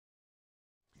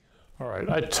All right,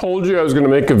 I told you I was going to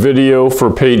make a video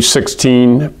for page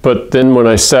 16, but then when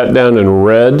I sat down and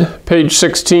read page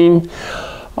 16, we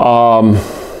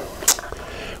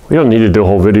don't need to do a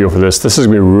whole video for this. This is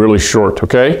going to be really short,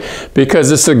 okay?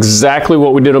 Because it's exactly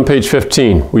what we did on page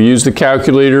 15. We use the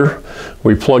calculator,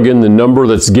 we plug in the number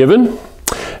that's given,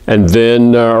 and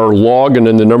then our log, and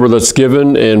then the number that's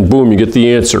given, and boom, you get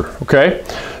the answer, okay?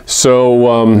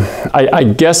 So I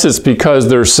guess it's because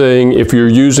they're saying if you're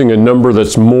using a number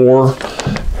that's more,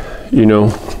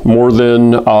 more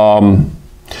than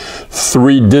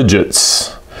 3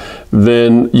 digits,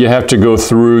 then you have to go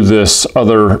through this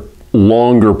other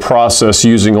longer process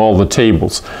using all the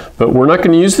tables. But we're not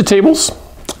going to use the tables,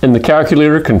 and the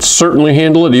calculator can certainly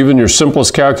handle it. Even your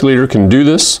simplest calculator can do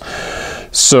this.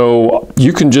 So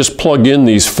you can just plug in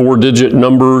these 4-digit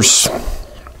numbers.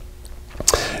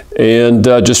 And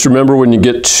just remember when you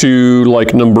get to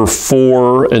like number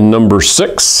 4 and number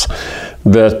 6,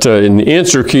 that in the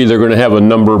answer key they're going to have a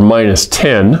number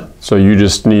 -10. So you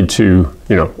just need to,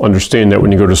 understand that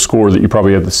when you go to score that you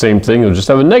probably have the same thing. You'll just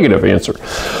have a negative answer.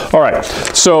 All right,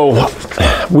 so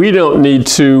we don't need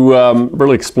to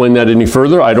really explain that any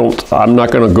further. I'm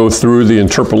not going to go through the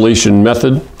interpolation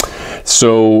method.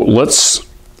 So let's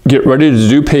get ready to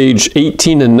do page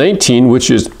 18 and 19,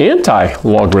 which is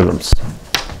anti-logarithms.